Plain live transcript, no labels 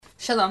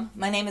Shalom,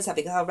 my name is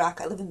Abigail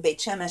Rak. I live in Beit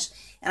Shemesh,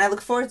 and I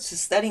look forward to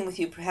studying with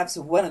you perhaps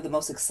one of the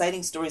most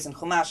exciting stories in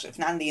Chumash, if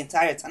not in the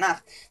entire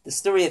Tanakh, the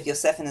story of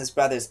Yosef and his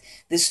brothers.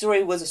 This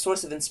story was a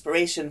source of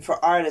inspiration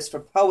for artists, for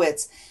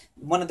poets.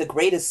 One of the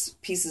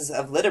greatest pieces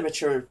of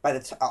literature by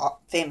the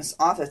famous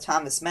author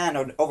Thomas Mann,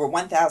 an over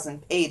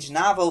 1,000-page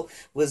novel,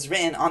 was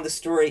written on the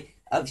story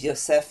of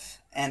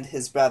Yosef and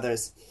his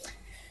brothers.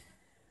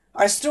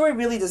 Our story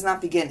really does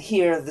not begin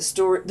here.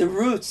 The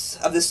roots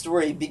of the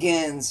story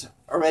begins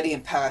already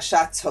in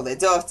Parashat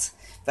Toledot,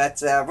 but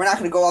we're not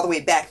going to go all the way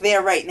back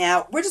there right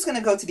now. We're just going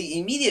to go to the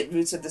immediate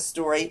roots of the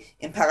story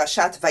in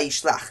Parashat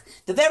Vayishlach.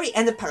 The very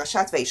end of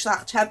Parashat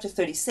Vayishlach, chapter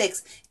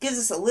 36, gives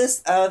us a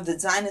list of the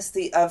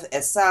dynasty of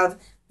Esav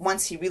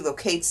once he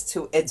relocates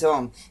to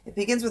Edom. It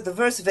begins with the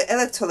verse,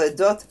 Ve'ele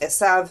Toledot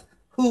Esav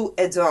Hu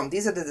Edom.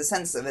 These are the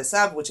descendants of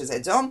Esav, which is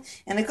Edom,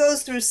 and it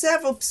goes through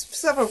several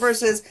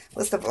verses,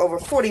 list of over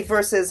 40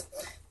 verses,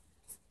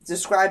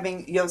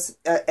 describing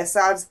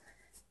Esav's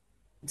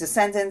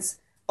descendants.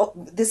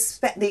 This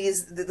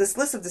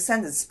list of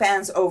descendants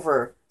spans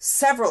over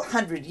several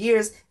hundred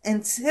years,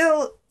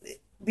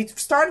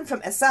 starting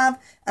from Esav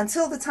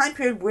until the time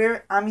period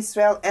where Am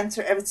Yisrael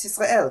enter Eretz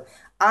Yisrael,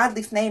 Ad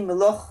Lifnei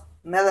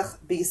Melech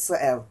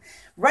B'Yisrael.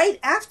 Right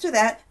after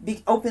that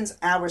opens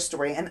our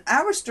story, and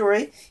our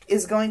story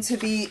is going to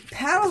be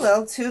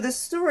parallel to the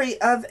story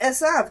of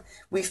Esav.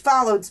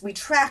 We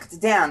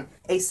tracked down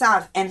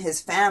Esav and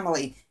his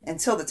family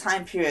until the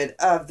time period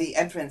of the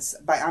entrance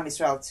by Am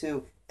Yisrael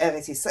to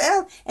Eretz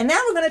Yisrael, and now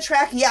we're going to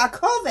track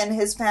Yaakov and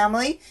his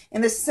family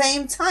in the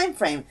same time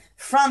frame,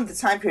 from the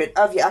time period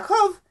of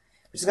Yaakov,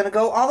 which is going to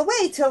go all the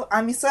way till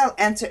Am Yisrael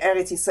enter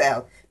Eretz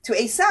Yisrael. To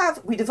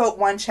Esav, we devote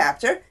one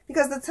chapter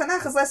because the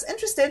Tanakh is less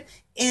interested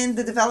in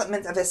the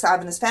development of Esav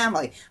and his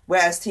family.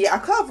 Whereas to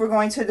Yaakov, we're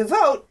going to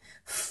devote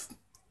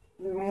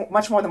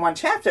much more than one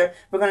chapter.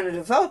 We're going to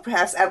devote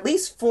perhaps at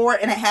least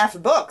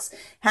 4.5 books.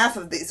 Half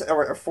of these,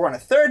 or 4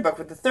 1/3 book,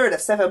 with the third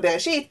of Sefer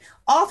Bereshit,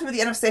 all through the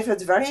end of Sefer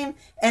Devarim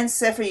and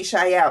Sefer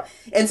Yeshayahu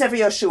and Sefer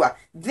Yoshua.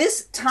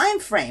 This time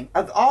frame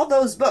of all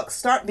those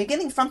books,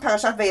 beginning from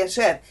Parashat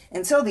Vayeshev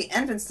until the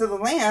entrance to the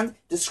land,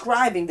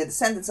 describing the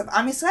descendants of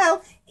Am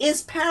Yisrael,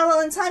 is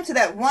parallel in time to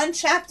that one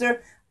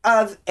chapter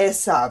of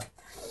Esav.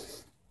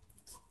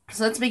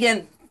 So let's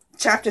begin.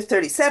 Chapter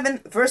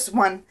 37, verse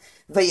 1.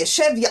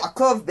 Vayeshev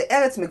Yaakov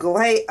be'eretz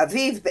megorei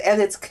aviv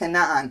be'eretz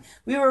Canaan.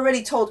 We were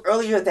already told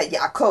earlier that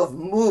Yaakov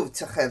moved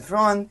to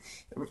Hebron,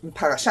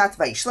 Parashat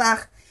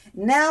Vayishlach.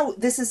 Now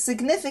this is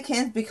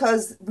significant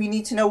because we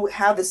need to know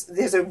how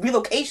there's a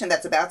relocation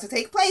that's about to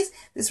take place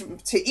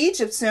to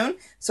Egypt soon.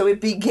 So we're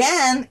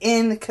beginning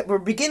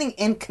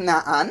in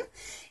Canaan.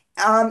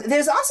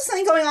 There's also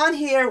something going on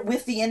here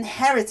with the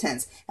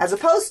inheritance, as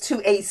opposed to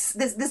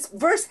this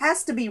verse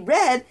has to be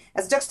read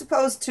as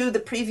juxtaposed to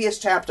the previous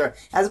chapter.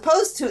 As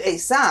opposed to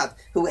Esav,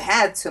 who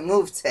had to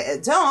move to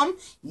Edom,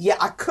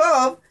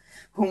 Yaakov,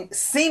 who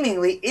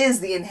seemingly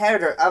is the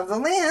inheritor of the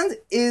land,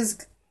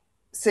 is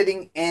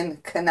sitting in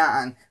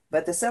Canaan.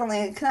 But the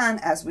settling in Canaan,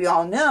 as we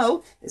all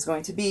know, is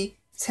going to be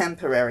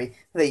temporary.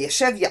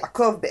 Vayeshev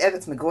Yaakov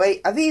be'eretz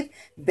megorei aviv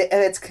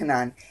be'eretz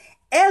Canaan.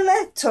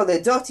 Ele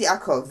Toledot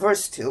Yaakov,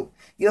 verse 2.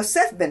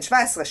 יוסף בן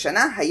 17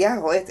 שנה היה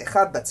רואה את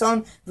אחיו בצאן,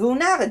 והוא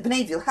נער את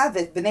בני בלהה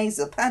ואת בני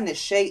זלפה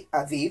נשי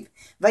אביו,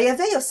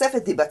 ויבא יוסף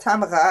את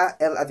דיבתם רעה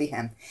אל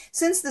אביהם.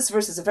 Since this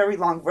verse is a very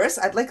long verse,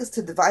 I'd like us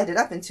to divide it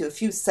up into a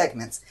few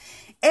segments.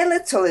 אלה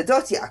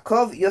תולדות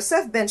יעקב,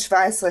 יוסף בן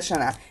 17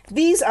 שנה.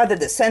 These are the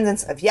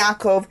descendants of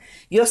Yaakov.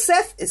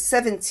 Yosef is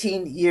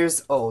 17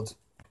 years old.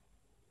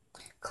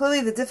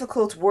 Clearly the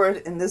difficult word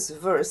in this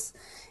verse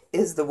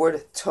is the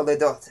word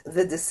Toledot,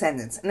 the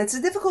descendants. And it's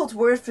a difficult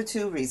word for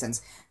two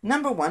reasons.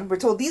 Number one, we're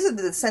told these are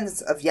the descendants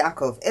of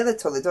Yaakov. Ele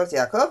Toledot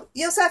Yaakov,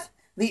 Yosef.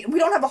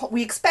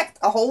 We expect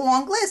a whole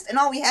long list, and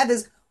all we have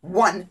is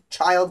one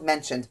child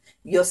mentioned,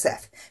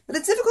 Yosef. But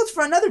it's difficult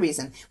for another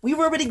reason. We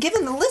were already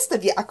given the list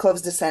of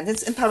Yaakov's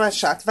descendants in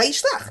Parashat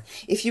Vayishlach.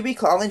 If you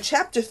recall, in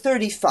chapter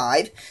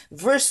 35,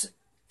 verse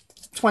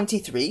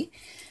 23,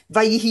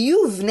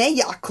 ויהיו בני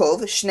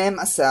יעקב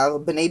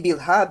 12 בני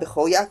בלהה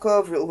בכל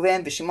יעקב,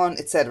 ראובן ושמעון,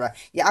 etc.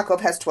 Yaakov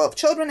has 12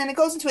 children, and it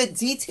goes into a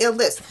detailed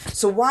list.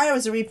 So why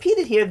is it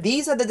repeated here?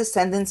 These are the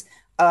descendants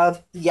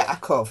of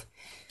Yaakov.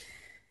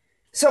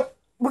 So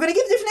we're going to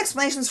give different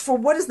explanations for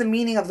what is the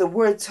meaning of the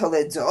word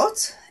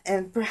Toledot,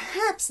 and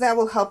perhaps that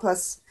will help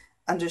us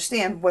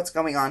understand what's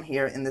going on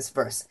here in this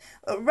verse.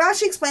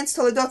 Rashi explains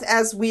Toledot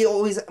as we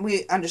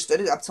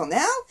understood it up till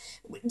now,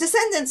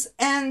 descendants,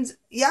 and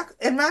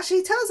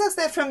Rashi tells us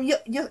that from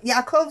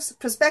Yaakov's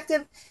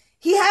perspective,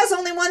 he has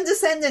only one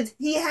descendant,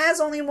 he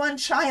has only one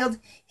child,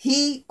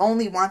 he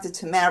only wanted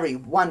to marry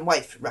one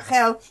wife,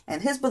 Rachel,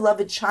 and his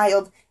beloved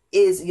child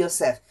is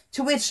Yosef.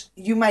 To which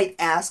you might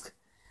ask,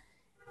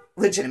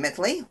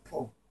 legitimately,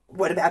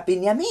 what about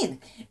Binyamin?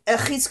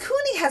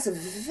 Chizkuni has a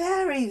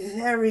very,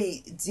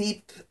 very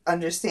deep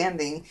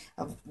understanding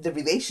of the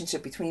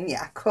relationship between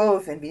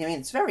Yaakov and Binyamin.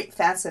 It's very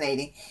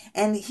fascinating.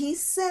 And he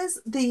says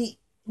the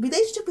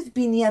relationship with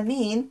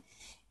Binyamin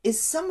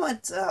is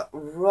somewhat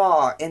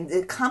raw and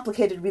a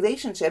complicated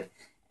relationship,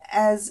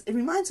 as it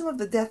reminds him of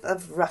the death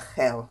of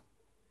Rachel.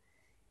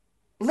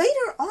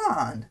 Later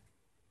on,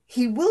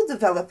 he will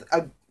develop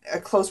a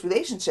close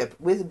relationship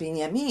with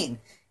Binyamin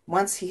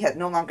once he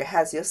no longer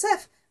has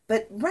Yosef.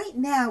 But right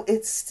now,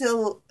 it's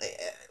still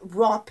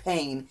raw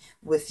pain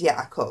with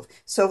Yaakov.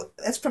 So,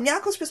 as from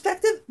Yaakov's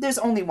perspective, there's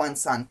only one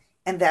son,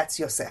 and that's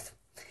Yosef.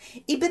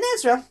 Ibn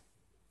Ezra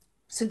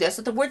suggests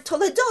that the word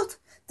Toledot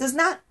does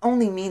not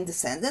only mean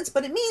descendants,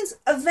 but it means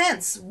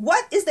events.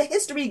 What is the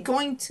history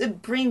going to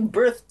bring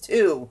birth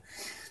to?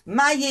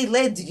 Ma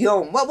yeled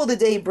yom. What will the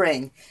day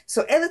bring?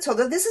 So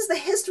Toledot, this is the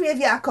history of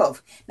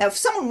Yaakov. Now, if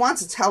someone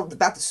wants to tell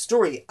about the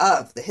story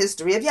of the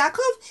history of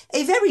Yaakov,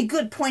 a very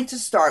good point to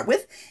start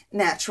with,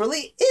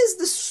 naturally, is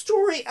the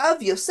story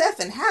of Yosef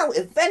and how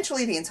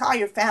eventually the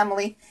entire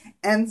family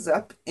ends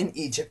up in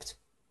Egypt.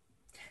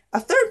 A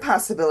third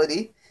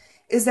possibility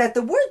is that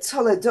the word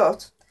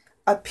Toledot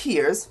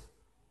appears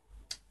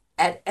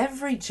at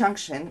every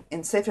junction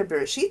in Sefer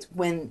Bereshit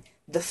when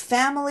the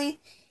family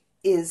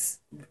is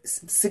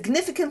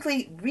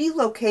significantly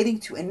relocating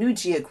to a new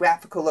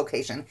geographical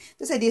location.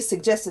 This idea is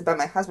suggested by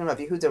my husband, Rav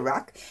Yehuda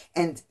Rak,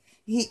 and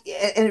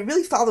it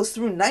really follows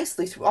through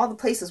nicely through all the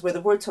places where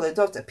the word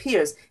Toledot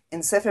appears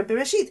in Sefer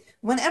Bereshit.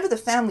 Whenever the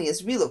family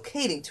is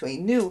relocating to a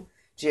new,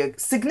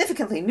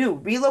 significantly new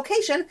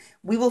relocation,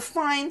 we will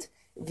find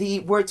the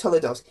word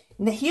Toledot.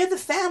 Now here the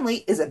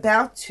family is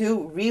about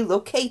to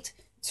relocate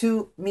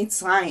to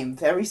Mitzrayim.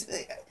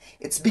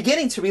 It's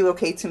beginning to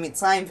relocate to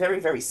Mitzrayim very,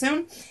 very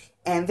soon.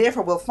 And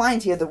therefore we'll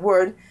find here the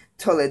word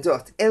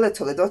Toledot. Ele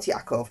Toledot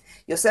Yaakov.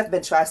 Yosef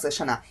ben 17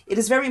 shana. It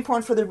is very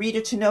important for the reader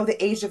to know the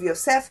age of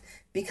Yosef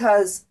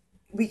because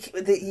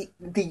the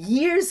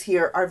years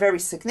here are very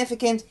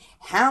significant.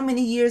 How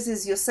many years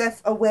is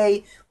Yosef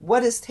away?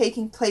 What is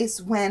taking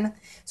place when?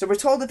 So we're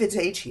told of his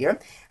age here.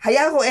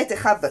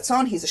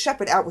 He's a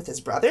shepherd out with his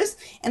brothers.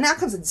 And now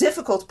comes a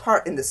difficult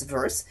part in this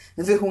verse.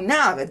 He is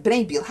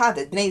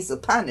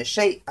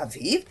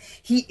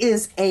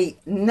a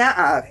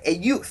na'ar, a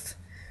youth,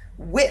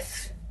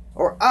 with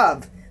or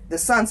of the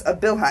sons of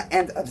Bilhah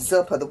and of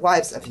Zilpah, the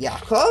wives of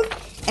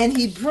Yaakov, and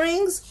he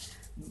brings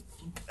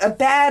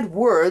bad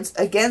words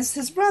against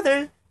his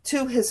brother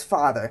to his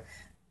father.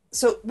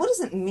 So what does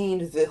it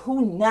mean,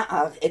 V'hu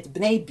na'ar et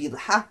bnei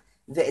Bilhah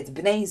ve'et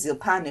bnei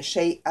Zilpah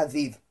neshei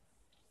aviv?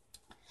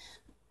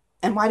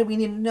 And why do we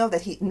need to know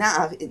that he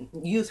na'ar, in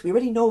youth? We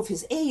already know of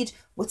his age.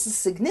 What's the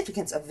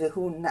significance of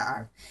V'hu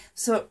na'ar?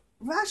 So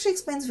Rashi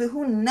explains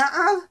V'hu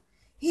na'ar,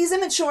 he's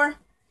immature.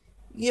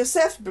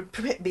 Yosef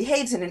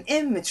behaves in an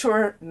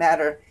immature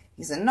manner.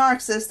 He's a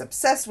narcissist,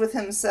 obsessed with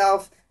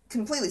himself,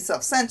 completely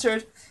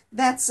self-centered.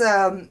 That's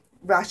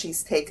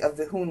Rashi's take of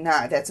the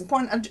Huna. That's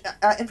important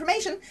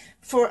information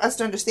for us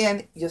to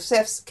understand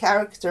Yosef's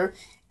character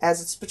as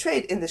it's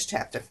portrayed in this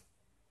chapter.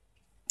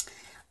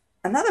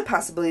 Another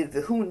possibility of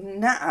the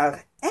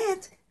Huna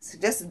et,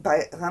 suggested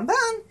by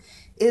Ramban,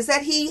 is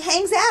that he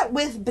hangs out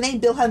with Bnei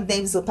Bilhah and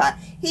Bnei Zilpah.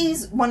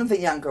 He's one of the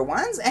younger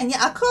ones, and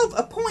Yaakov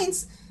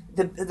appoints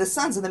the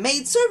sons of the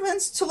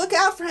maidservants to look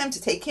out for him, to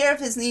take care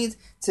of his needs,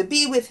 to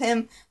be with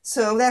him.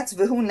 So that's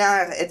V'hu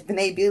na'ar et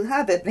bnei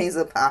Bilhah et bnei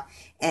Zilpah.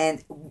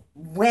 And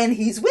when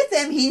he's with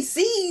them, he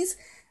sees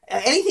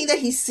anything that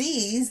he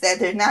sees that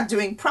they're not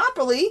doing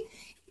properly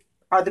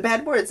are the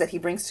bad words that he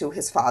brings to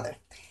his father.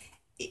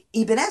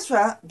 Ibn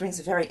Ezra brings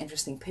a very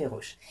interesting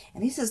pirush,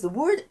 and he says the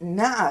word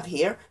na'ar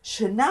here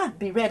should not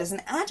be read as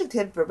an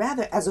adjective, but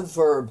rather as a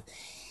verb.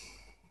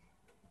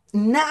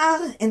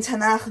 Na'ar in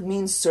Tanakh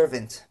means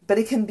servant, but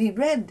it can be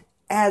read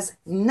as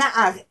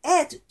na'ar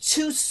et,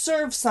 to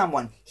serve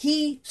someone.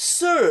 He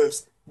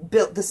serves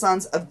the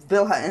sons of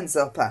Bilhah and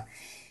Zilpah.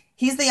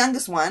 He's the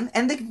youngest one,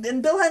 and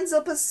Bilhah and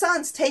Zilpah's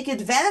sons take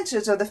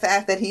advantage of the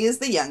fact that he is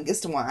the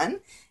youngest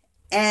one,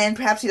 and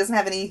perhaps he doesn't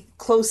have any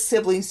close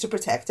siblings to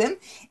protect him,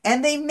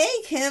 and they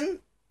make him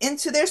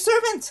into their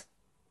servant.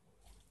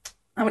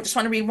 I just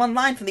want to read one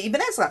line from the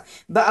Ibn Ezra.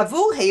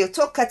 Ba'avur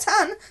heyoto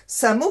katan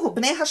samuhu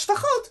bnei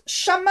hashvachot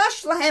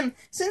shamash lahem.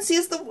 Since he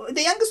is the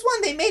youngest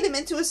one, they made him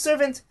into a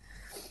servant.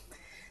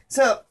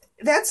 So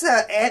that's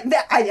and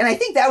I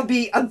think that would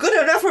be a good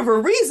enough of a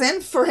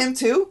reason for him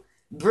to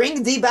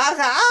bring diba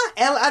ra'ah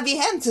el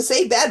avihem, to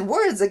say bad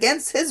words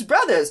against his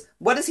brothers.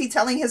 What is he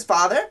telling his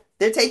father?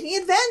 They're taking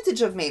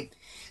advantage of me.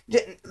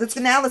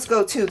 Let's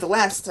go to the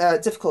last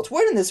difficult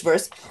word in this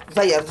verse.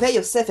 Vayaveh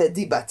Yosef et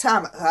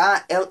dibatam ra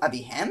el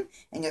avihem,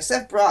 and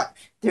Yosef brought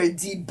their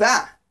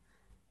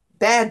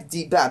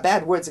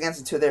bad words against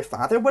them to their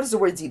father. What does the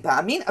word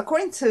diba mean?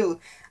 According to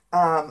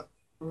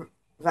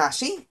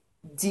Rashi,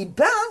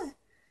 diba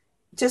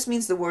just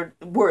means the word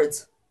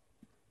words.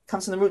 It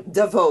comes from the root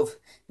davov.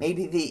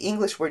 Maybe the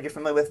English word you're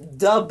familiar with,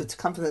 dubbed,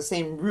 comes from the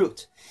same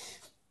root.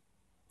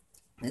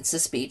 It's a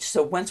speech.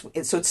 So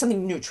it's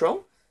something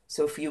neutral.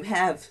 So if you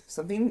have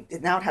something,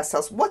 now it has to tell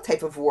us what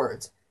type of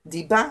words.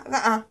 Diba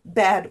ra'ah,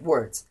 bad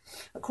words.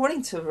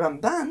 According to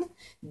Ramban,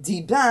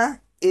 diba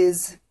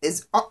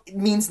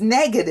means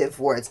negative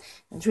words.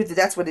 In truth,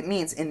 that's what it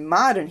means in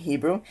modern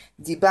Hebrew.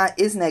 Diba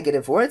is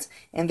negative words,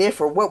 and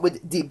therefore, what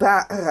would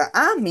diba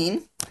ra'ah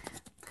mean?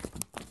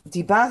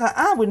 Diba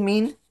ra'ah would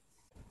mean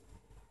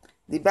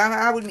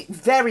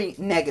very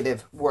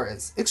negative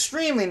words,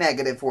 extremely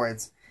negative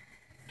words.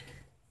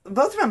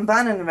 Both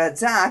Ramban and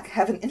Radak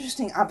have an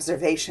interesting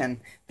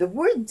observation. The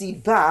word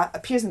diba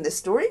appears in this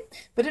story,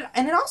 but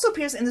it also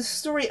appears in the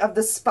story of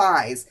the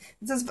spies.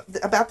 It says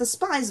about the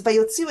spies,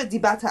 vayotziu et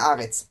dibat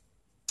haaretz.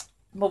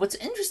 But what's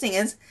interesting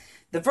is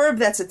the verb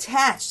that's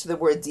attached to the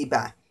word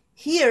diba.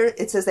 Here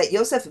it says that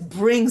Yosef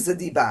brings the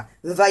diba,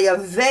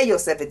 vayaveh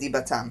Yosef et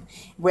dibatam.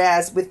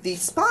 Whereas with the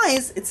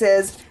spies it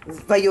says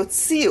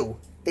vayotziu,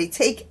 they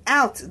take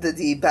out the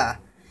diba.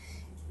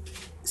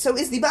 So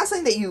is diba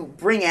something that you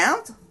bring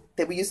out?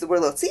 That we use the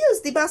word lotzi,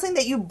 is diba something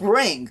that you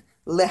bring,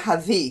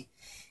 lehavi.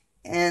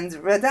 And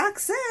Radak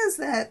says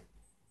that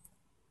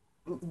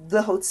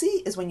the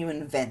hotzi is when you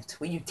invent,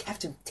 when you have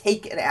to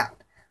take it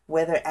out.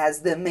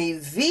 Whereas the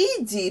mevi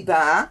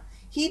diba,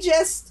 he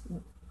just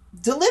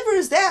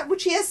delivers that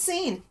which he has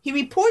seen. He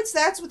reports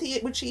that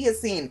which he has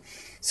seen.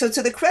 So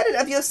to the credit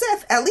of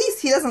Yosef, at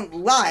least he doesn't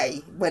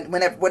lie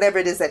whatever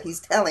it is that he's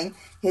telling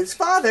his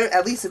father,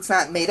 at least it's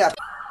not made up.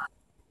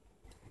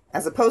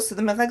 As opposed to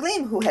the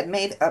Meraglim who had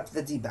made up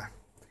the diba.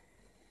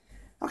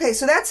 Okay,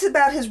 so that's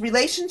about his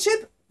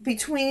relationship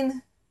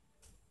between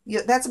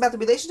Yosef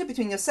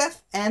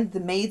and the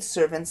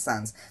maidservant's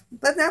sons.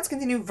 But now let's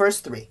continue verse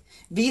 3.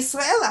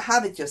 V'Yisrael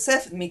ahav et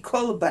Yosef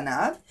mikol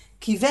banav,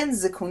 kiven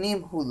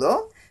zekunim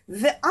hulo,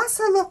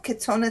 ve'asa lo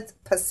ketonet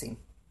pasim.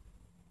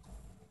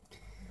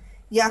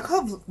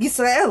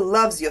 Yisrael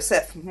loves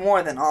Yosef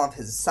more than all of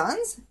his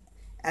sons,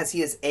 as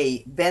he is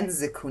a ben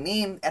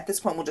zekunim. At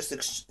this point, we'll just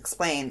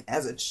explain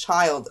as a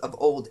child of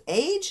old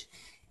age,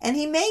 and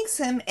he makes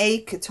him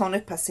a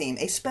ketonet pasim,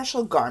 a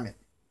special garment.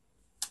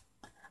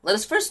 Let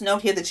us first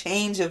note here the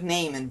change of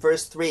name in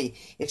verse 3.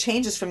 It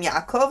changes from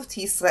Yaakov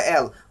to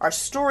Yisrael. Our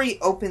story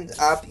opened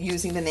up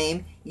using the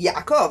name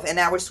Yaakov, and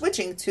now we're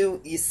switching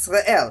to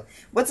Yisrael.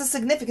 What's the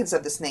significance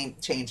of this name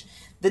change?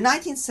 The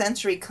 19th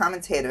century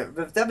commentator,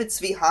 Rav David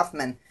Tzvi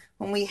Hoffman,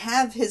 when we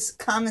have his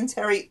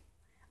commentary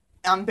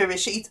on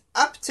Bereshit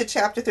up to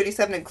chapter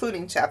 37,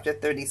 including chapter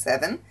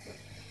 37,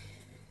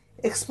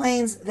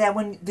 explains that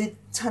when the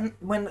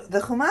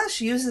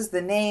Chumash uses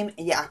the name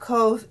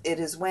Yaakov, it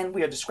is when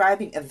we are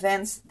describing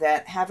events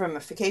that have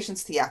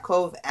ramifications to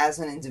Yaakov as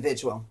an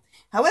individual.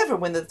 However,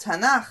 when the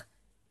Tanakh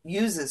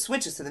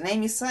switches to the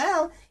name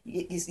Yisrael,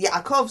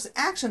 Yaakov's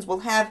actions will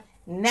have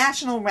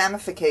national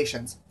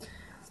ramifications.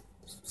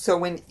 So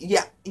when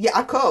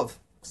Yaakov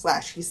 /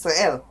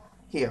 Yisrael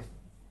here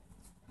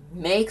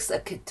makes a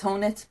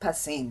ketonet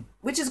pasim,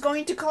 which is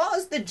going to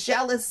cause the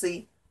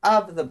jealousy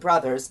of the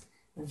brothers,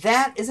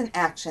 that is an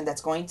action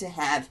that's going to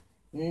have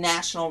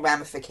national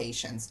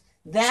ramifications.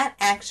 That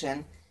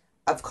action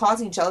of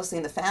causing jealousy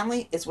in the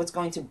family is what's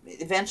going to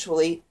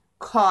eventually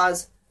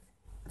cause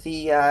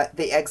the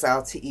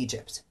exile to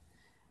Egypt.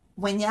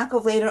 When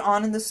Yaakov later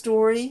on in the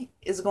story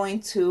is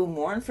going to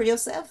mourn for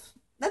Yosef,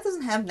 that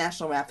doesn't have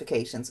national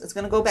ramifications. It's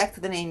going to go back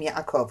to the name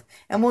Yaakov.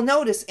 And we'll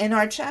notice in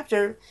our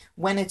chapter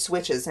when it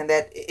switches, and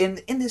that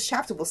in this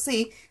chapter we'll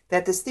see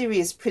that this theory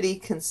is pretty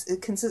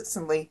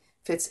consistently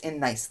fits in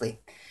nicely.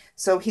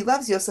 So he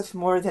loves Yosef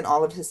more than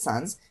all of his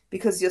sons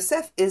because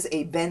Yosef is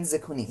a ben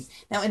zekunim.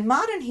 Now in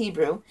modern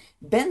Hebrew,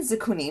 ben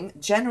zekunim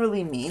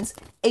generally means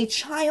a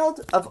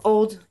child of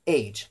old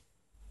age.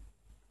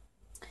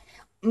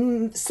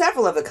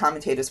 Several of the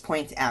commentators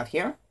point out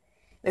here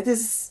that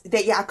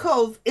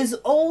Yaakov is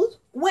old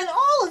when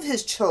all of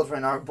his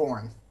children are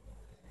born.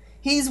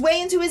 He's way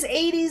into his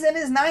 80s and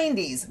his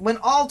 90s when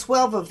all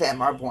 12 of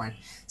them are born.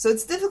 So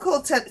it's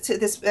difficult to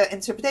this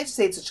interpretation to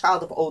say it's a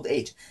child of old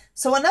age.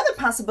 So another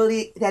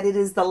possibility that it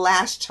is the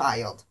last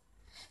child.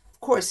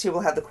 Of course, here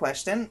we'll have the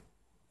question,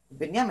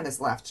 Binyamin is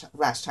the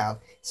last child.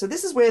 So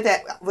this is where the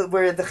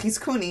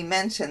Chizkuni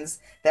mentions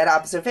that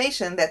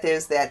observation that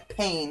there's that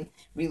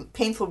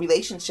painful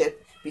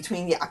relationship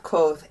between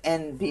Yaakov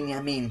and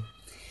Binyamin.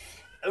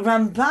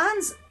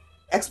 Ramban's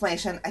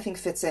explanation, I think,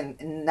 fits in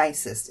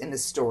nicest in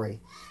this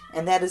story.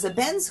 And that is a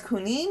ben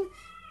zekunim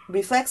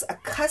reflects a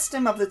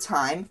custom of the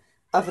time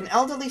of an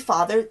elderly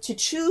father to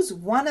choose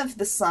one of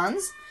the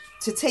sons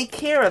to take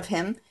care of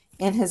him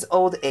in his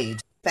old age,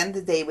 spend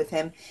the day with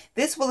him.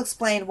 This will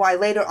explain why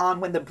later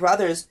on when the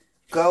brothers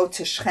go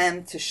to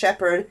Shechem to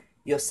shepherd,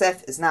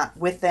 Yosef is not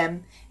with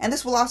them. And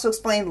this will also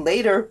explain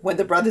later when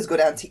the brothers go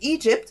down to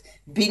Egypt,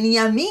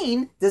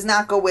 Binyamin does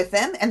not go with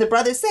them, and the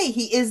brothers say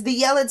he is the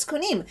Yeled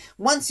Zekunim.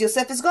 Once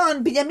Yosef is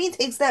gone, Binyamin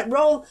takes that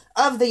role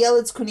of the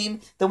Yeled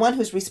Zekunim, the one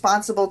who's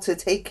responsible to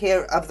take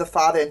care of the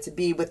father and to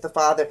be with the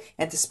father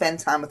and to spend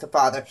time with the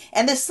father.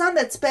 And the son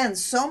that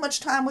spends so much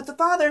time with the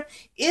father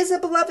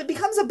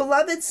becomes a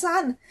beloved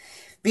son.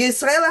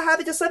 Because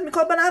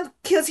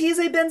he is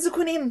a ben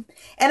zekunim.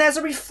 And as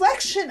a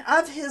reflection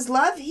of his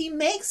love, he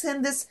makes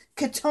him this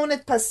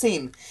ketonet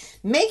pasim,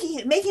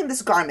 making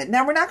this garment.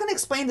 Now, we're not going to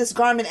explain this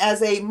garment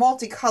as a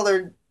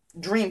multicolored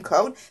dream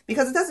coat,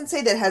 because it doesn't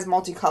say that it has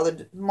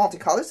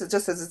multicolors. It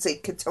just says it's a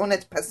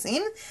ketonet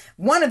pasim.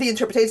 One of the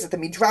interpretations that the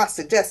Midrash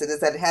suggested is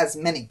that it has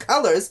many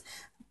colors.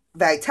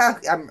 Asuya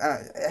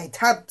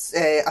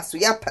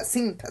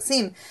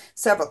pasim,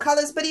 several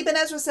colors, but Ibn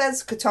Ezra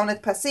says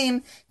ketonet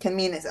pasim can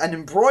mean an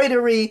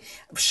embroidery.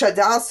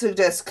 Shadal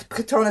suggests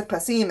ketonet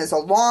pasim is a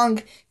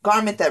long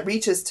garment that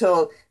reaches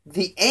till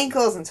the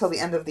ankles, until the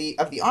end of the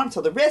arm,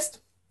 till the wrist.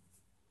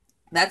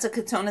 That's a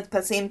ketonet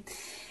pasim.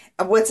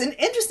 What's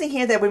interesting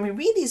here, that when we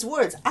read these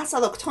words,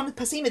 Asalok Ketonet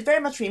Pasim, it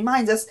very much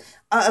reminds us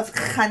of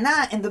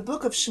Hannah in the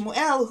book of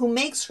Shmuel, who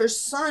makes her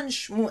son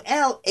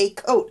Shmuel a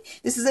coat.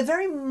 This is a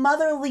very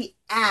motherly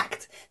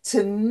act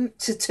to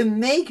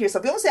make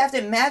yourself. We also have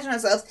to imagine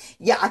ourselves,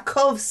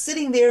 Yaakov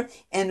sitting there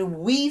and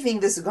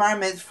weaving this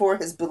garment for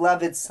his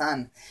beloved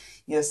son,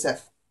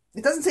 Yosef.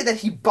 It doesn't say that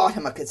he bought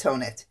him a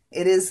ketonet.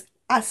 It is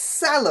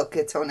Asalok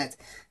Ketonet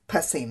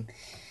Pasim.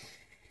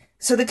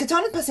 So the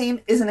Ketonet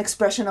Pasim is an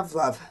expression of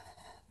love.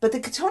 But the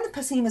Ketonet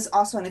Pasim is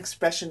also an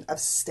expression of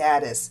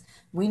status.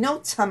 We know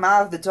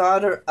Tamar, the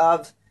daughter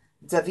of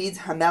David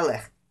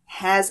HaMelech,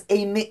 has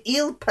a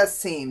Me'il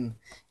Pasim.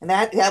 And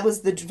that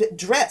was the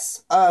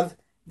dress of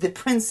the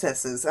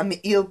princesses, a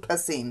Me'il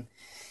Pasim.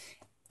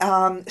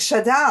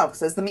 Shadal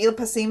says the Me'il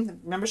Pasim,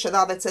 remember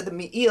Shadal that said the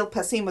Me'il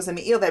Pasim was a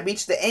Me'il that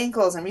reached the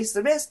ankles and reached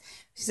the wrist.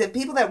 She said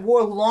people that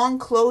wore long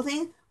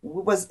clothing,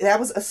 was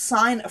a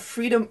sign of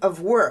freedom of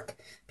work.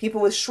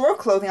 People with short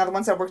clothing are the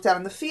ones that worked out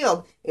in the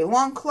field. A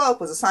long cloak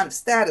was a sign of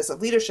status,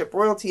 of leadership,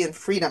 royalty, and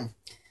freedom.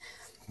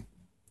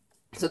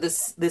 So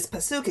this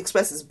pasuk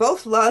expresses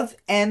both love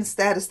and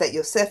status that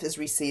Yosef is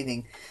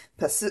receiving.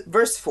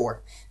 Verse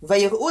 4.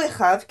 Vayir'u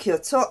echav ki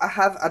otzo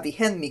ahav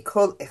avihen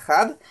mikol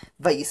echav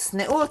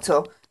vayisneu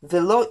oto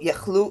velo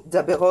yachlu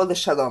dabero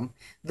leshalom.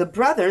 The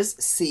brothers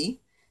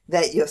see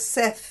that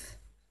Yosef,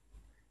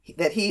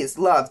 that he is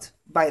loved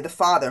by the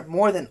father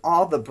more than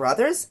all the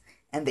brothers,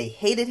 and they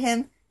hated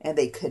him, and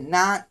they could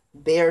not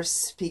bear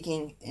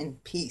speaking in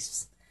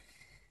peace.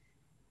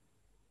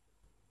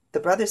 The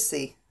brothers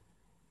see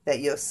that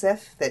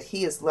Yosef, that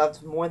he is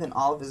loved more than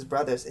all of his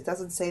brothers. It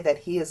doesn't say that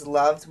he is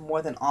loved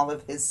more than all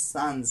of his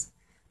sons.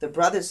 The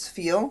brothers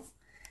feel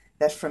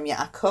that from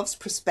Yaakov's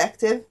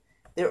perspective,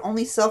 their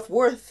only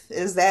self-worth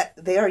is that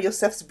they are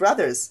Yosef's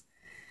brothers.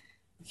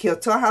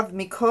 Kiotohav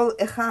mikol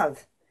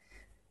echav.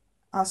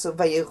 Also,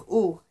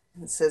 vayir'u,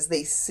 it says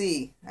they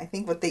see. I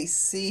think what they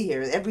see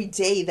here, every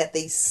day that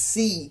they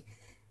see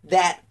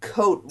that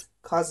coat,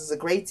 causes a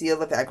great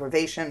deal of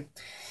aggravation,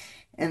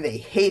 and they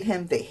hate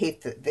him. They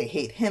hate the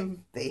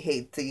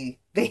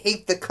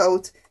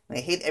coat.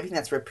 They hate everything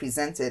that's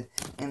represented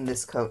in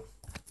this coat.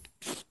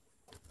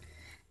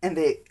 And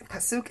the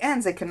pasuk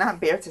ends, they cannot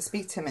bear to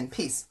speak to him in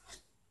peace.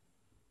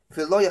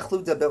 V'lo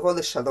yachlu dabero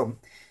leshalom.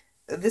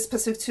 This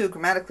pasuk too,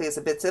 grammatically, is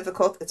a bit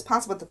difficult. It's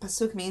possible that the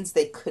pasuk means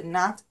they could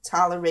not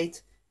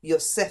tolerate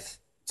Yosef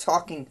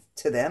talking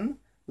to them.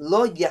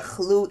 Lo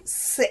yachlu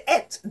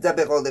se'et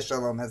dabero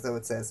leshalom, as though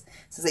it says.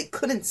 It says they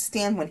couldn't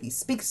stand when he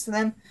speaks to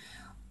them.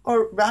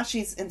 Or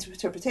Rashi's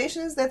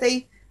interpretation is that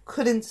they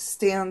couldn't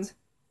stand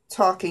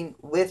talking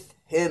with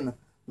him.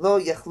 Lo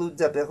yachlu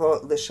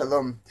dabero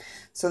leshalom.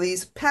 So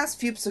these past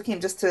few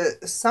psukim, just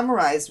to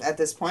summarize at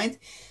this point,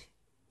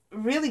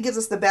 really gives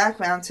us the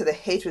background to the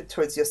hatred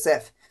towards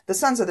Yosef. The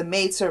sons of the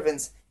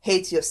maidservants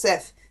hate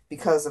Yosef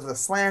because of the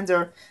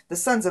slander. The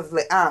sons of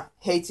Leah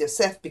hate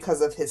Yosef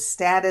because of his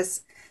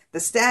status. The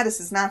status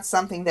is not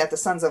something that the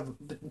sons of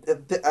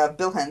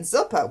Bilhah and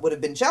Zilpah would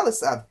have been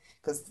jealous of,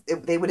 because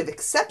they would have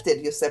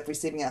accepted Yosef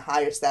receiving a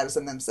higher status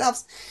than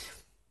themselves.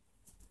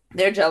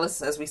 They're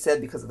jealous, as we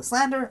said, because of the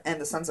slander, and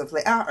the sons of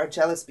Leah are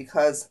jealous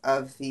because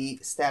of the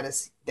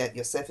status that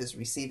Yosef is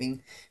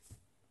receiving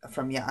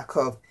from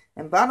Yaakov.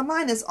 And bottom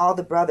line is, all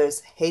the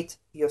brothers hate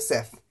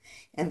Yosef.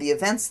 And the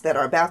events that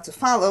are about to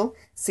follow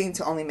seem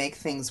to only make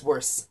things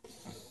worse.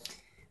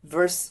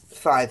 Verse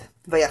 5.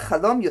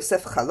 Vayachalom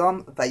Yosef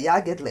chalom,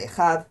 vayaged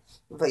le'echav,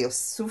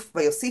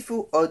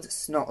 vayosifu od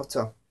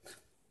snooto.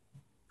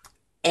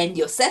 And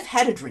Yosef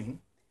had a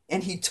dream,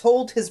 and he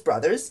told his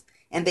brothers,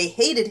 and they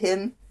hated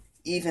him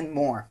even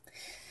more.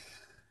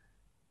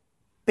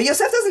 But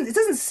Yosef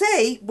doesn't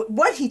say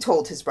what he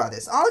told his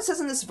brothers. All it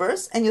says in this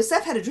verse, and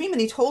Yosef had a dream,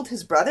 and he told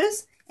his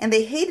brothers, and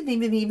they hated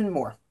him even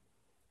more.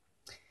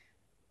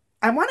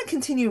 I want to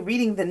continue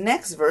reading the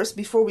next verse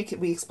before we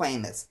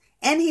explain this.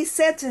 And he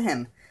said to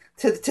them,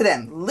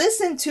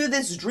 listen to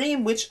this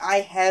dream which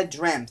I had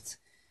dreamt.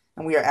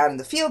 And we are out in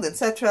the field,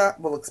 etc.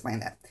 We'll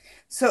explain that.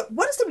 So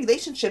what is the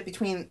relationship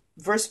between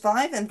verse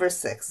 5 and verse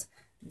 6?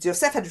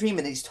 Joseph had a dream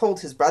and he told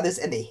his brothers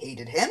and they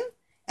hated him.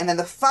 And then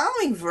the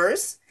following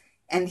verse,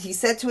 and he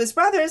said to his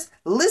brothers,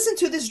 listen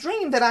to this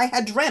dream that I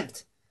had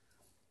dreamt.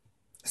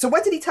 So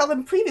what did he tell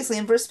them previously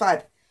in verse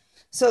 5?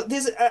 So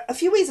there's a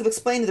few ways of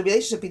explaining the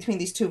relationship between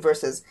these two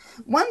verses.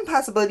 One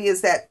possibility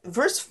is that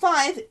verse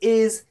 5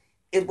 is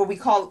what we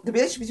call the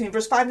relationship between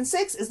verse 5 and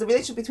 6 is the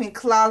relationship between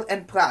Klal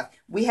and Prat.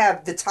 We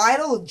have the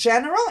title,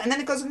 general, and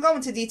then it goes and go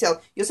into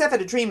detail. Yosef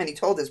had a dream and he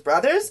told his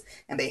brothers,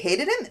 and they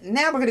hated him.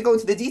 Now we're going to go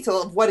into the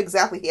detail of what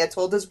exactly he had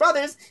told his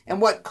brothers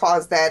and what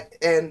caused that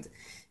and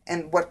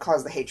what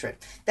caused the hatred.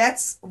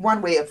 That's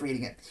one way of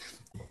reading it.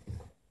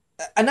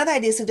 Another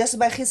idea suggested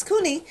by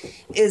Chizkuni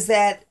is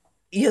that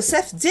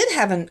Yosef did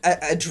have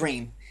a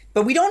dream,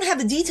 but we don't have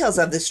the details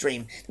of this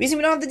dream. The reason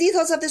we don't have the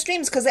details of this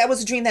dream is because that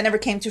was a dream that never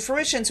came to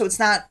fruition, so it's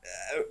not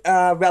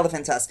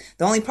relevant to us.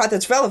 The only part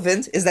that's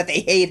relevant is that they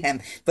hate him.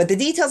 But the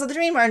details of the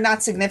dream are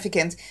not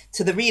significant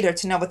to the reader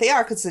to know what they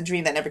are, because it's a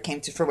dream that never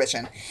came to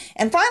fruition.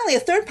 And finally, a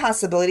third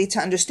possibility to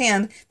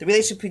understand the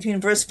relationship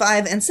between verse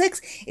 5 and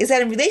 6 is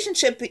that in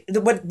relationship,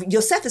 what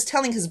Yosef is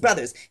telling his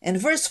brothers,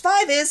 and verse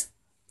 5 is,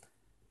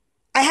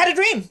 I had a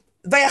dream.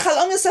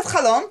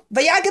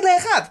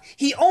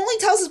 He only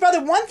tells his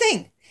brother one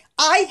thing.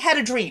 I had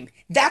a dream.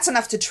 That's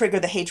enough to trigger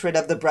the hatred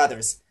of the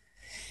brothers.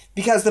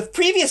 Because the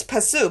previous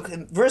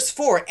pasuk, verse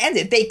 4,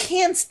 ended. They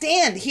can't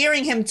stand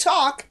hearing him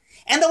talk.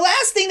 And the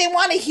last thing they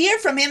want to hear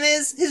from him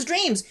is his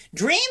dreams.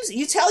 Dreams,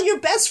 you tell your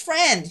best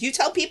friend. You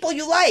tell people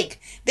you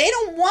like. They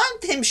don't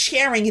want him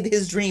sharing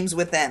his dreams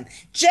with them.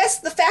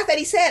 Just the fact that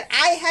he said,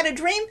 I had a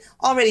dream,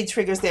 already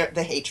triggers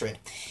the hatred.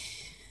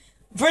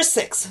 Verse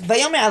 6,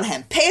 Vayomer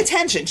alhem, pay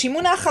attention.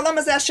 Shimuna chalam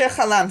hazeh asher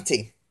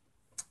chalamti.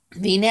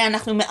 והנה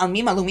אנחנו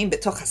מעלמים עלומים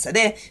בתוך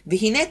השדה,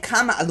 והנה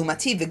קמה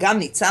אלומתי וגם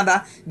ניצבה,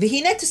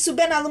 והנה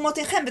תסובן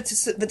אלומותיכם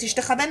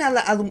ותשתחוון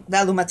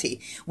לאלומתי.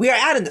 We are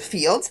out in the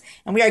field,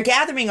 and we are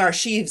gathering our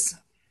sheaves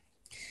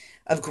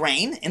of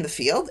grain in the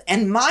field,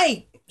 and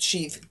my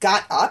sheaf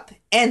got up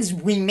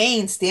and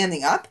remained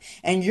standing up,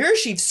 and your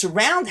sheaf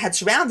had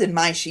surrounded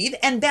my sheaf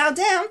and bowed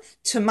down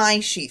to my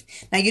sheaf.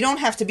 Now you don't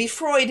have to be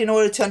Freud in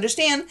order to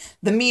understand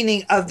the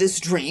meaning of this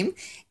dream,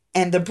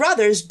 and the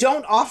brothers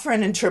don't offer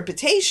an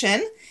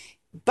interpretation,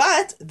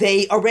 but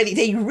they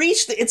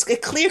reach it's a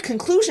clear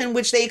conclusion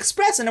which they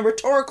express in a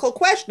rhetorical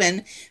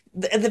question.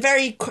 The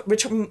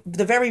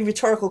very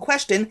rhetorical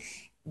question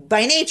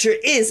by nature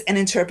is an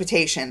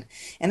interpretation.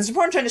 And it's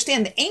important to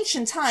understand in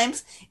ancient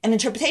times, an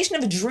interpretation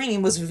of a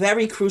dream was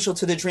very crucial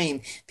to the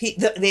dream.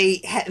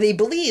 They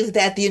believed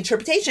that the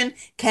interpretation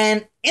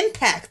can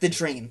impact the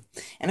dream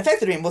and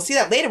affect the dream. We'll see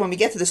that later when we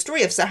get to the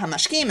story of Sar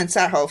HaMashkim and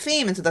Sar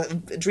HaOfim and to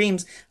the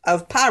dreams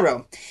of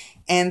Paro.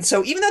 And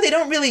so even though they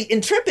don't really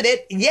interpret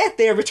it, yet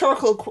their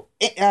rhetorical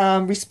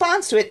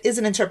response to it is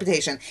an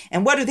interpretation.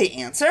 And what do they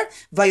answer?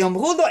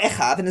 Vayomru lo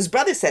Echav, and his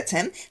brother said to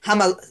him,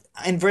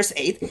 in verse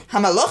 8,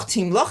 Hamaloch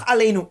timloch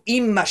aleinu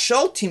im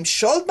mashol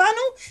timshol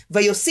banu,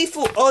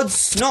 vayosifu od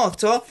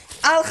snoto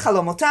al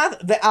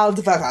chalomotav ve'al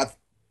dvarav.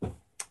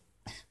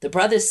 The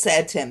brothers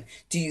said to him,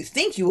 do you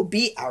think you will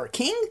be our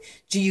king?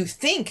 Do you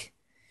think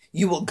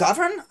you will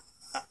govern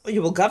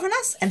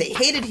us? And they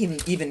hated him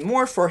even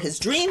more for his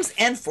dreams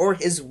and for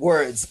his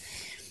words.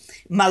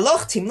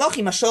 Maloch timloch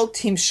imashol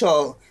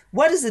timshol.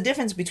 What is the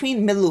difference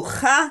between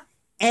melucha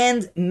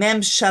and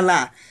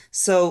memshala?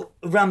 So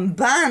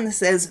Ramban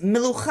says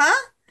melucha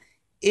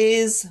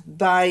is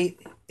by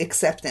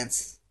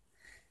acceptance.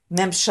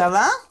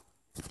 Memshala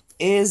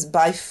is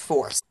by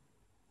force.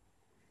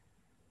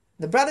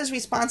 The brother's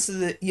response to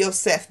the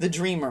Yosef, the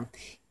dreamer,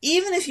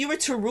 even if you were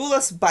to rule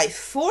us by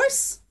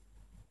force,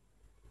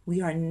 we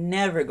are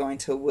never going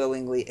to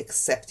willingly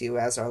accept you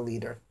as our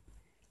leader.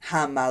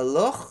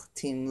 Hamaloch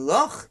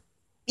timloch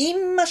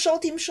im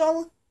mashol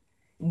timshol.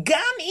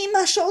 Gam im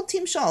mashol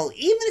timshol.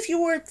 Even if you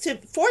were to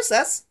force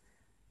us,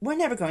 we're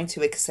never going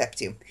to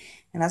accept you.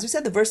 And as we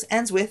said, the verse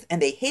ends with,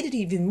 and they hated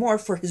even more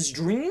for his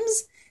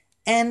dreams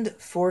and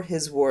for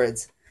his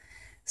words.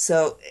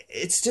 So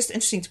it's just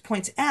interesting to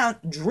point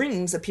out,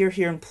 dreams appear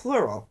here in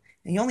plural.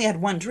 And he only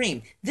had one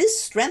dream. This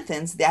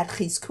strengthens that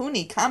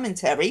Chizkuni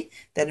commentary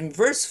that in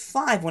verse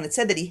 5, when it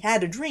said that he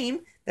had a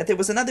dream, that there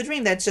was another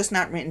dream that's just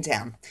not written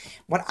down.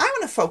 What I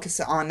want to focus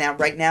on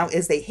right now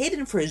is they hated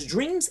him for his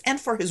dreams and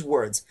for his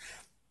words.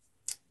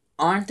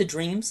 Aren't the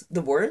dreams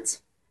the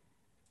words?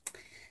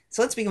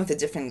 So let's begin with the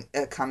different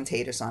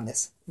commentators on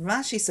this.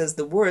 Rashi says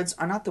the words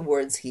are not the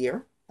words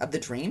here of the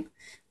dream.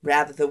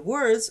 Rather, the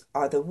words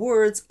are the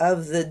words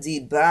of the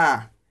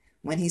Dibah,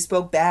 when he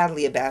spoke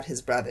badly about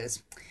his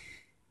brothers.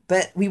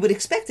 But we would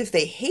expect if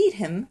they hate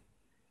him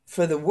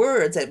for the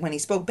words that when he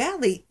spoke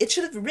badly, it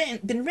should have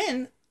been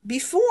written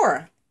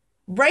before,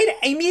 right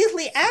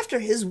immediately after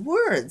his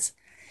words.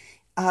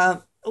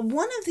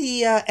 One of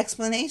the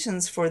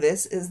explanations for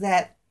this is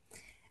that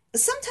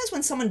sometimes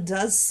when someone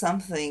does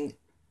something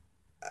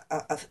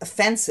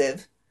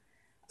offensive,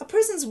 a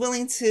person's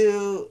willing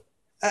to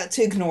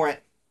ignore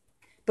it.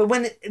 But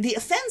when the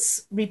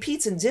offense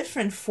repeats in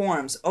different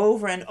forms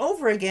over and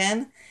over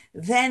again,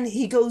 then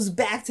he goes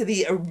back to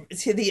the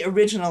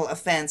original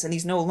offense, and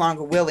he's no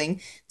longer willing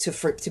to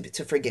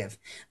forgive.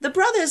 The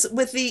brothers,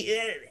 with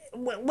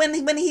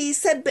when he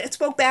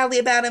spoke badly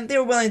about him, they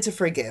were willing to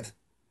forgive.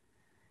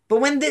 But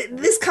when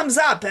this comes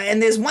up,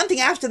 and there's one thing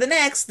after the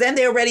next, then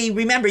they already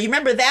remember. You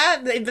remember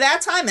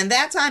that time, and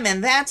that time,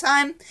 and that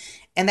time,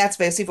 and that's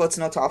Vayosifu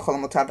Otznoto al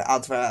Cholomotav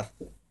ve'al Dvarav.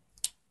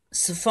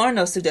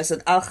 Sefarno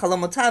suggested al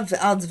chalomotav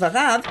ve'al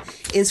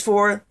dvarav is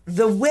for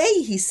the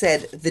way he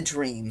said the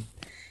dream.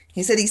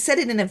 He said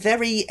it in a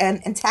very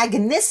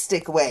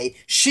antagonistic way.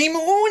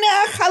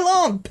 Shim'una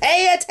chalom,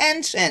 pay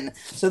attention.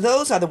 So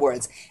those are the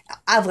words.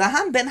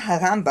 Avraham ben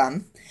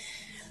Harambam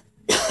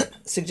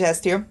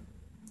suggests here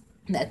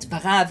that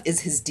dvarav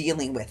is his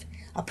dealing with.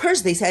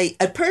 They say,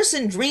 a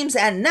person dreams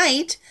at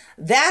night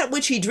that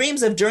which he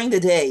dreams of during the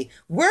day.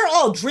 We're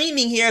all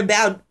dreaming here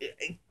about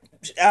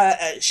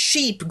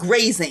sheep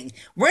grazing.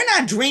 We're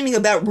not dreaming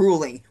about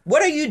ruling.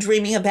 What are you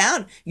dreaming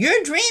about?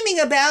 You're dreaming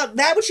about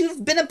that which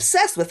you've been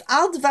obsessed with.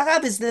 Al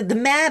dvarav is the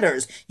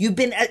matters. You've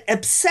been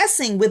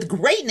obsessing with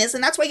greatness,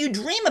 and that's why you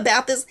dream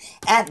about this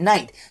at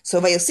night. So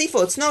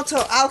vayosifo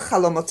etznoto al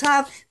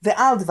chalomotav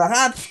ve'al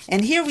dvarav.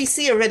 And here we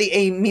see already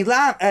a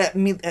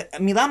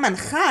milah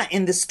mancha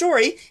in the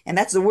story, and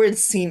that's the word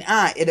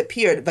sin'ah. It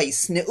appeared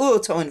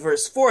vayisneuto in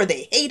verse 4.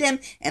 They hate him,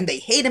 and they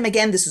hate him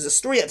again. This is a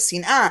story of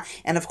sin'ah.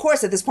 And of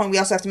course, at this point, we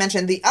also have to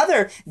mention the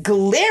other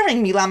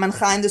glaring milah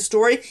mancha in the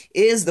story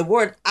is the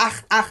word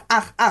ach,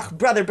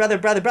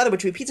 brother,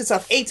 which repeats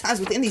itself 8 times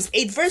within these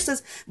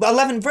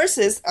 11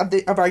 verses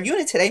of our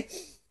unit today.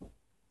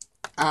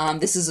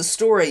 This is a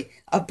story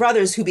of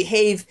brothers who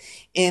behave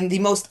in the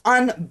most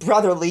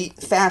unbrotherly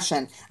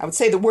fashion. I would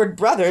say the word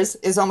brothers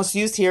is almost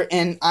used here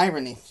in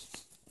irony.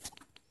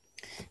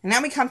 And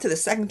now we come to the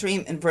second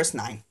dream in verse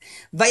 9.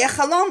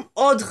 Vayachalom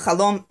od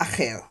chalom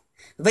acher.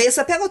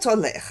 ויספר אותו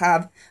לאחיו,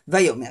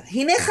 ויאמר,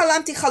 הנה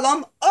חלמתי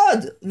חלום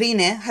עוד,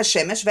 והנה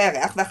השמש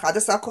והירח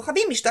ו11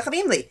 כוכבים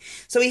משתחווים לי.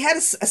 So he had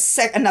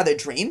another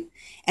dream,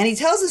 and he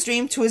tells his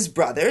dream to his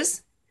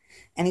brothers,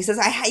 and he says,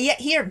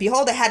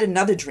 behold, I had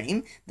another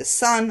dream. The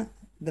sun,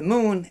 the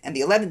moon, and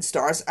the 11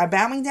 stars are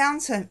bowing down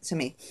to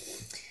me.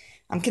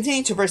 I'm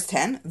continuing to verse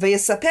 10.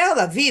 ויספר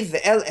לאביו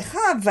ואל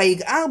אחיו,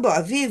 ויגער בו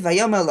אביו,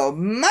 ויאמר לו,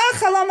 מה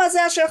החלום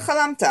הזה אשר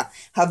חלמת?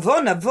 הבוא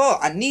נבוא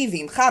אני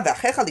ועמך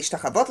ואחיך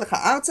להשתחוות לך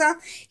ארצה.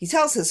 He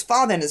tells his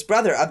father and his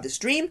brother of this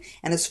dream,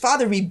 and his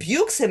father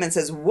rebukes him and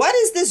says, what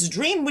is this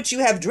dream which you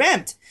have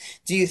dreamt?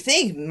 Do you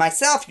think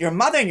myself, your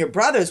mother, and your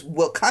brothers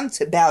will come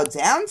to bow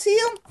down to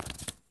you?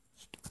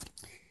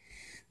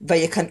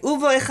 ויקנאו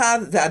בו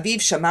אחיו, ואביו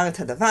שמר את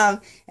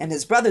הדבר, and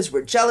his brothers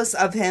were jealous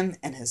of him,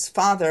 and his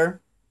father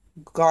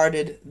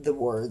guarded the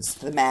words,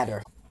 the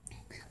matter.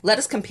 Let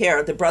us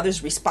compare the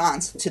brothers'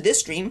 response to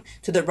this dream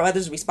to the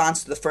brothers'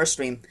 response to the first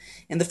dream.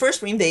 In the first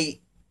dream,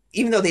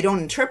 even though they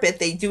don't interpret,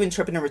 they do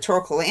interpret a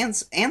rhetorical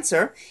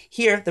answer.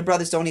 Here, the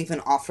brothers don't even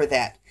offer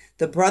that.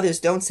 The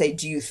brothers don't say,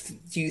 do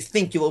you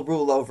think you will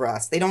rule over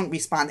us? They don't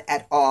respond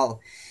at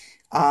all.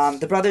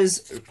 The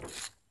brothers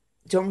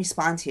don't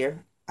respond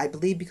here, I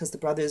believe, because the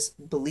brothers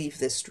believe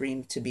this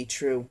dream to be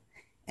true,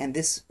 and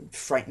this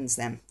frightens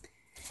them.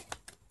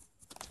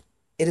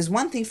 It is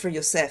one thing for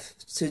Yosef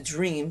to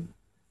dream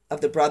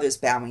of the brothers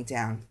bowing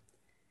down,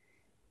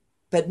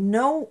 but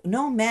no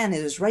man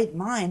in his right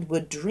mind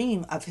would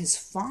dream of his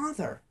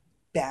father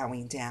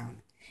bowing down.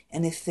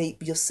 And if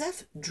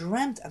Yosef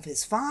dreamt of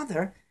his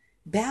father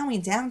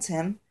bowing down to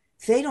him,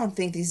 they don't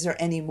think these are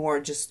any more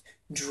just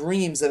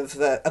dreams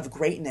of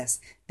greatness.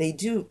 They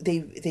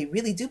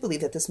really do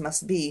believe that this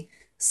must be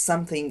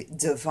something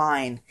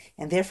divine,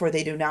 and therefore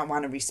they do not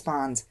want to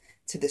respond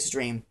to this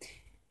dream.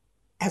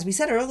 As we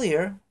said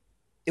earlier,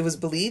 it was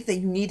believed that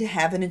you need to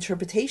have an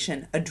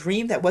interpretation. A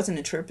dream that wasn't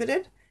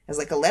interpreted is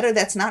like a letter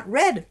that's not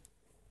read.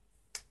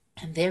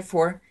 And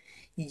therefore,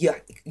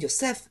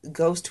 Yosef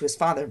goes to his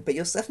father, but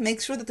Yosef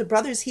makes sure that the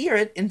brothers hear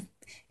it in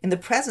the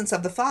presence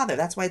of the father.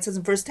 That's why it says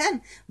in verse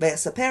 10,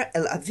 Vayasaper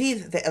el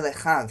aviv ve'el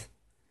echav.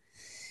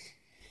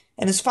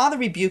 And his father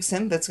rebukes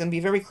him, but it's going to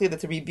be very clear that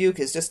the rebuke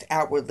is just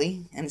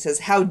outwardly. And he says,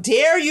 how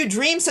dare you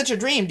dream such a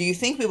dream? Do you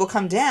think we will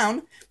come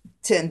down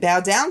and bow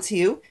down to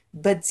you?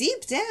 But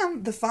deep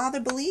down, the father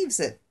believes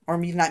it. Or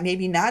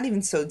maybe not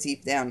even so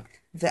deep down.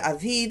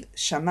 Ve'aviv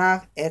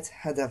shamar et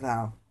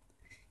hadavar.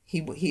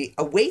 He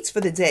awaits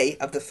for the day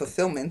of the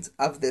fulfillment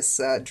of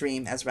this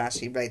dream, as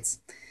Rashi writes.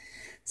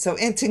 So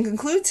to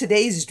conclude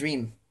today's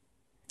dream,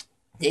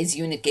 today's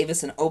unit gave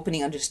us an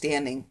opening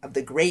understanding of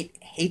the great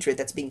hatred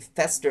that's being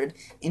festered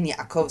in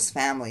Yaakov's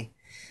family.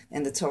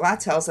 And the Torah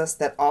tells us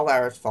that all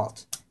are at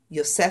fault.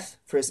 Yosef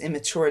for his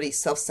immaturity,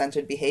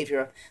 self-centered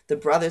behavior, the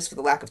brothers for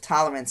the lack of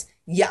tolerance,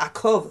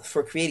 Yaakov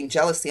for creating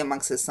jealousy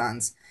amongst his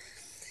sons.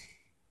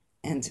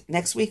 And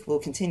next week we'll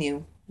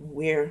continue,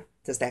 where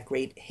does that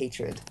great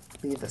hatred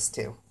lead us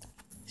to?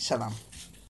 Shalom.